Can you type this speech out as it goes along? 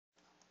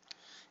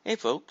Hey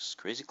folks,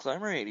 Crazy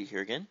Climber 80 here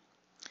again,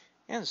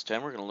 and this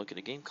time we're going to look at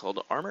a game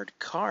called Armored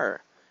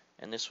Car,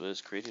 and this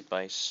was created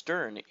by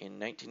Stern in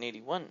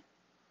 1981.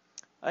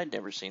 I'd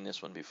never seen this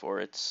one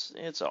before. It's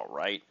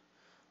alright.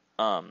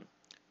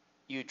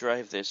 You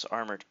drive this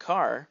armored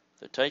car,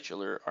 the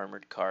titular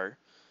armored car,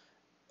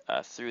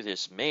 through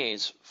this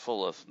maze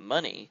full of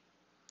money,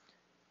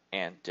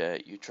 and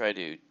you try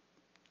to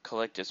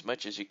collect as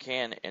much as you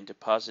can and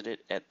deposit it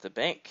at the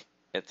bank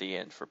at the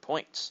end for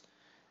points.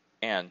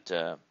 And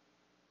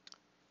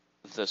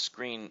the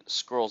screen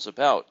scrolls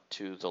about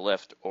to the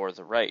left or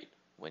the right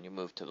when you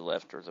move to the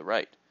left or the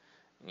right.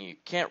 And you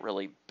can't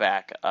really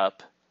back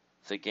up.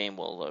 The game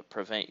will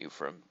prevent you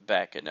from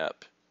backing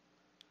up.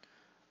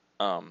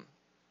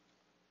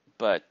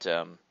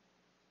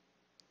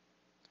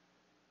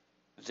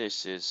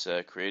 This is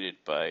created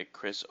by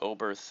Chris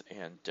Oberth,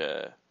 and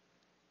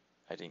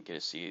I didn't get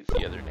to see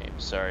the other name,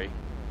 sorry.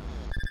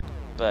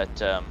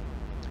 But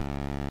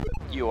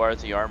you are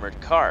the armored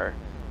car.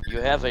 You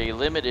have a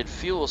limited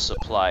fuel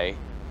supply.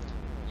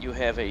 You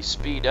have a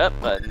speed up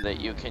button that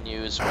you can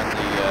use when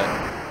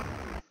the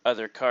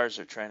other cars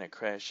are trying to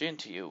crash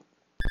into you.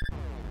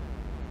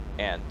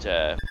 And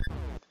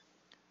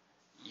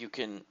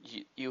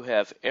you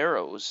have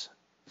arrows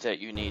that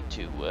you need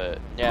to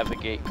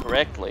navigate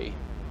correctly.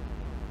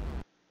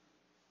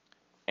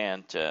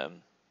 And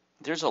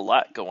there's a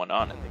lot going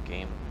on in the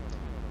game.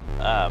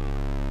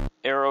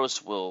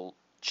 Arrows will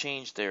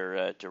change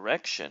their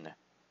direction,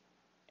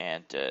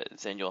 and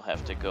then you'll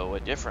have to go a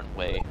different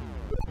way.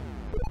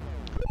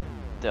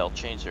 They'll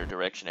change their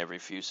direction every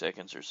few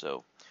seconds or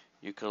so.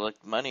 You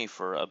collect money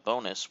for a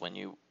bonus when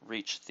you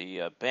reach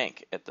the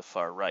bank at the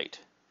far right.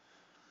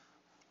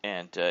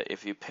 And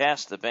if you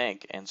pass the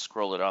bank and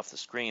scroll it off the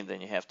screen, then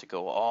you have to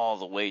go all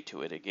the way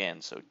to it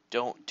again. So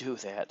don't do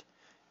that.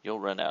 You'll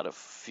run out of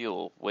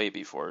fuel way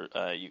before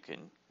you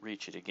can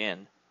reach it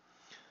again.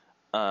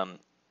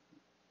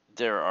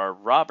 There are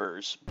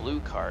robbers, blue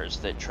cars,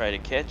 that try to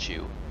catch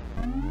you.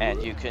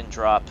 And you can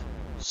drop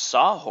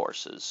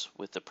sawhorses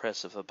with the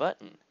press of a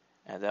button,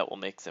 and that will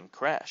make them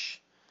crash.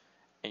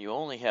 And you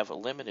only have a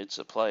limited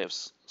supply of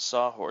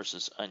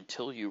sawhorses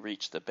until you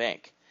reach the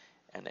bank.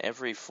 And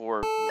every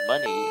 4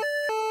 money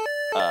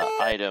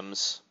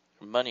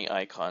money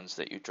icons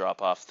that you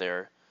drop off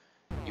there,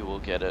 you will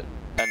get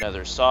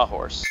another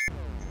sawhorse.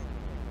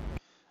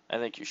 I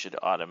think you should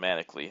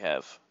automatically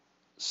have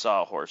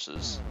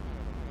sawhorses,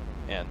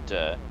 and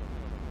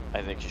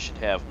I think you should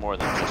have more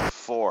than just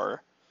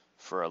 4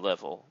 for a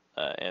level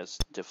as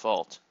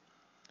default.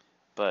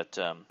 But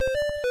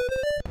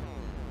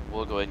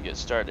we'll go ahead and get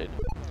started.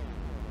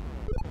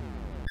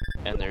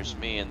 And there's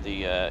me in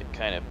the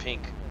kind of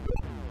pink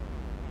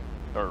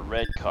or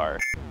red car.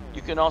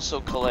 You can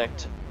also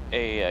collect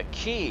a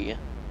key.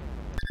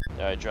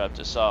 There, I dropped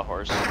a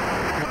sawhorse,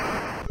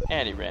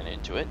 and he ran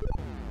into it.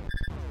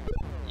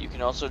 You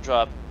can also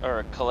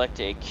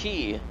collect a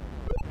key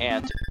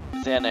and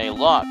then a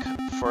lock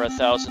for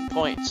 1,000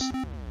 points.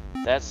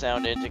 That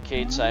sound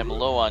indicates I'm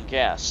low on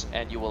gas,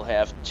 and you will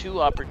have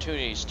 2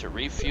 opportunities to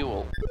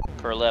refuel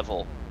per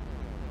level.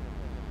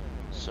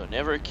 So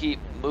never keep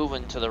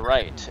moving to the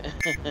right,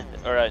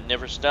 or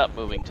never stop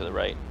moving to the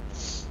right.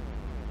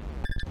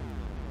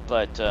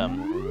 But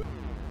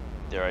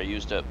there, I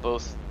used up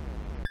both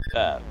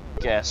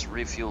gas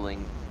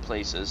refueling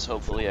places.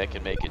 Hopefully I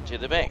can make it to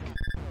the bank.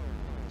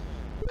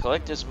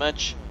 Collect as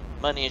much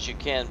money as you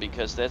can,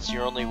 because that's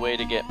your only way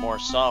to get more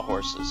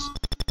sawhorses.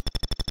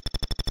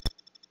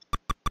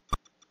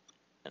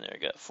 And there, I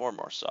got 4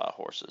 more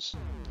sawhorses.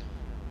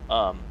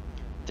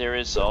 There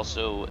is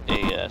also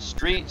a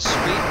street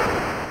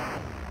sweeper,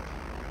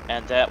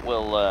 and that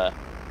will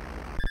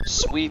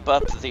sweep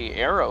up the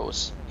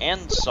arrows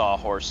and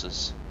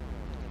sawhorses.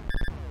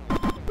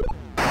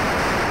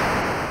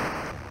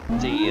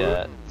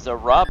 The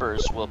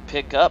robbers will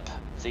pick up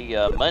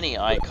the money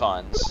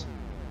icons.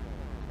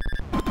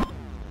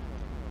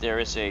 There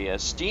is a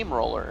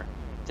steamroller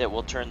that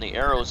will turn the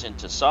arrows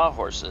into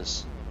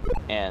sawhorses,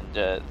 and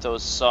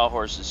those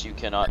sawhorses you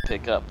cannot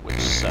pick up, which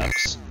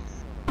sucks.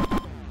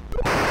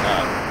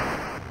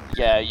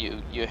 Yeah,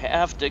 you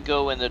have to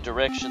go in the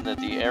direction that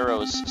the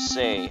arrows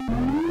say.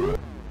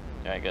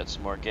 I got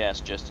some more gas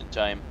just in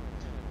time.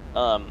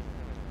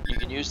 You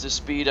can use the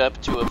speed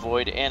up to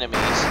avoid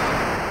enemies,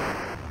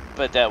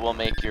 but that will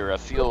make your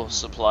fuel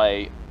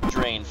supply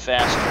drain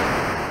faster.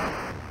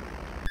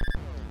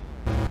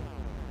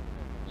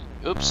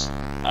 Oops,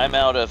 I'm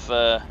out of,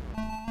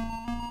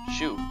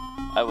 shoot,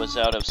 I was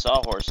out of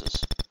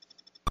sawhorses.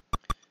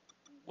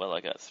 Well,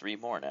 I got 3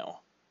 more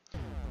now.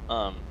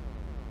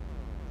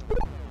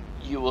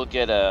 You will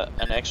get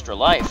an extra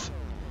life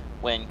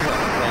when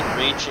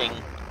reaching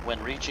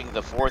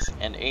the 4th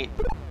and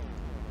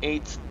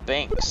 8th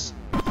banks.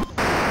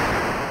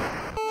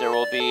 There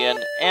will be an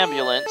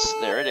ambulance,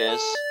 there it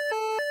is,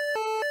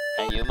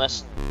 and you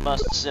must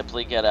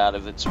simply get out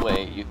of its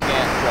way. You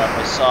can't drop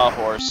a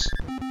sawhorse.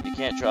 You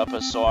can't drop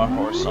a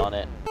sawhorse on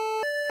it.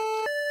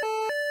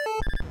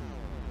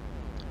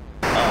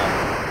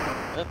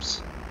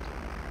 Oops.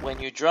 when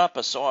you drop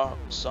a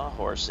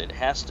sawhorse, it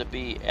has to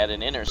be at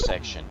an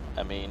intersection.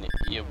 I mean,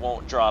 you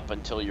won't drop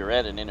until you're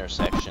at an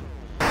intersection.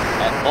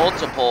 And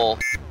multiple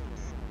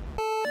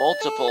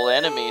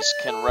enemies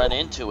can run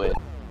into it.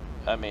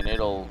 I mean,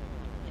 it'll,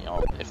 you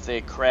know, if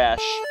they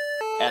crash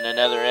and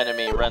another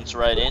enemy runs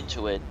right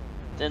into it,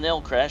 then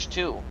they'll crash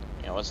too.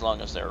 You know, as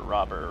long as they're a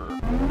robber.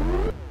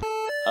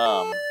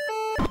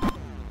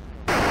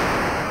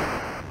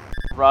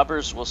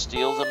 Robbers will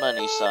steal the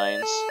money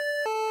signs,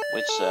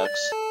 which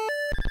sucks.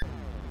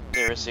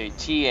 There is a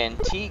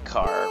TNT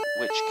car,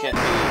 which can be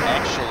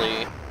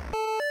actually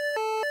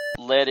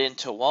led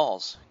into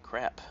walls.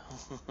 Crap.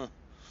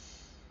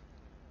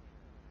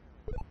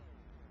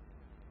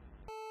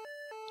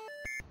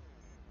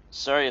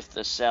 Sorry if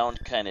the sound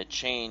kind of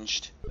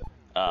changed.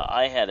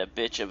 I had a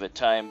bitch of a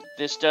time.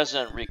 This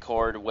doesn't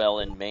record well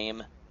in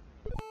MAME.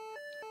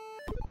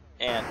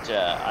 And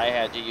I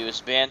had to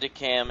use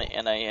Bandicam,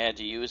 and I had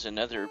to use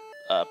another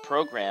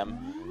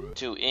program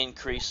to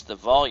increase the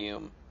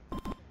volume.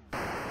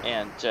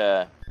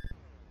 And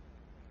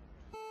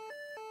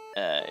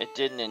it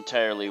didn't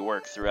entirely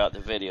work throughout the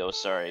video.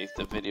 Sorry,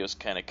 the video's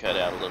kind of cut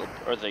out a little,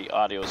 or the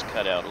audio's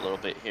cut out a little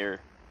bit here.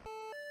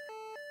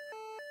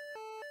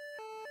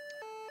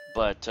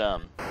 But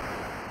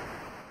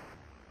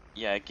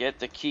yeah, get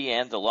the key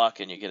and the lock,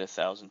 and you get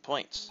 1,000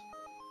 points.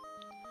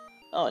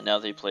 Oh, and now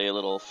they play a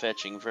little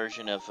fetching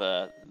version of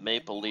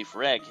Maple Leaf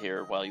Rag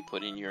here while you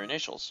put in your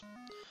initials.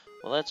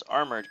 Well, that's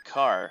Armored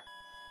Car.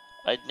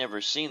 I'd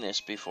never seen this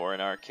before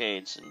in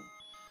arcades, and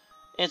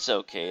it's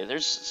okay.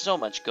 There's so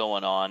much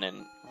going on,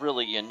 and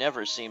really you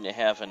never seem to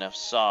have enough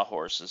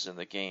sawhorses in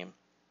the game.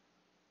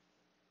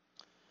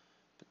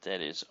 But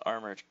that is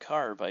Armored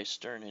Car by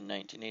Stern in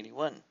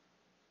 1981.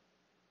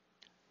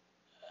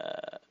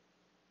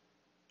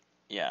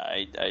 Yeah,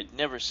 I'd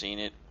never seen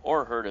it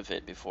or heard of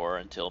it before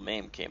until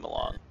MAME came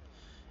along.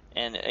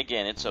 And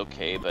again, it's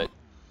okay, but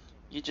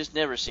you just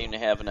never seem to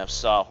have enough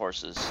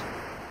sawhorses.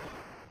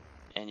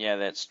 And yeah,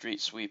 that street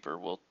sweeper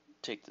will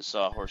take the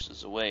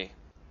sawhorses away.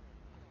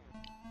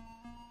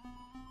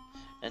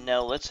 And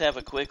now let's have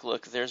a quick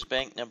look. There's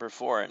bank number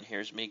 4, and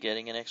here's me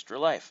getting an extra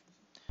life.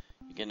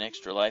 You get an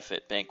extra life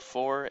at bank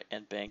 4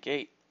 and bank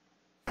 8.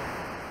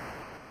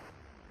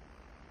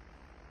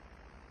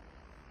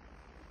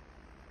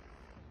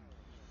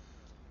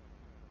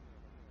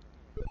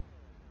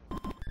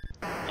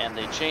 And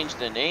they changed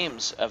the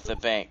names of the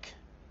bank.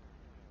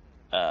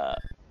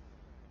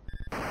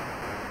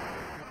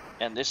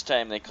 And this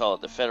time they call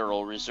it the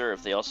Federal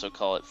Reserve. They also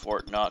call it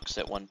Fort Knox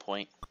at one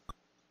point.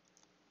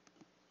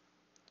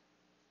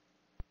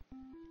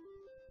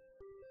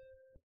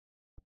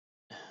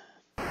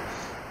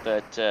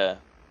 But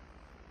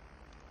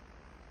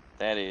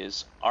that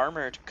is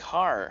Armored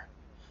Car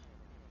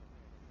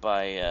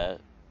by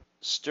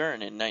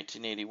Stern in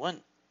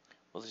 1981.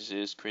 Well, this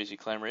is Crazy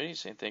Climber 80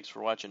 saying thanks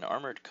for watching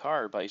Armored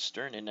Car by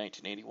Stern in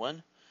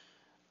 1981.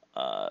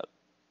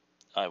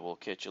 I will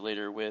catch you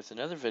later with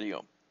another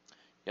video.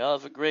 Y'all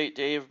have a great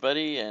day,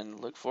 everybody, and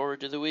look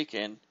forward to the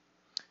weekend.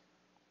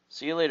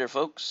 See you later,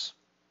 folks.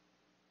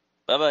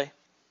 Bye-bye.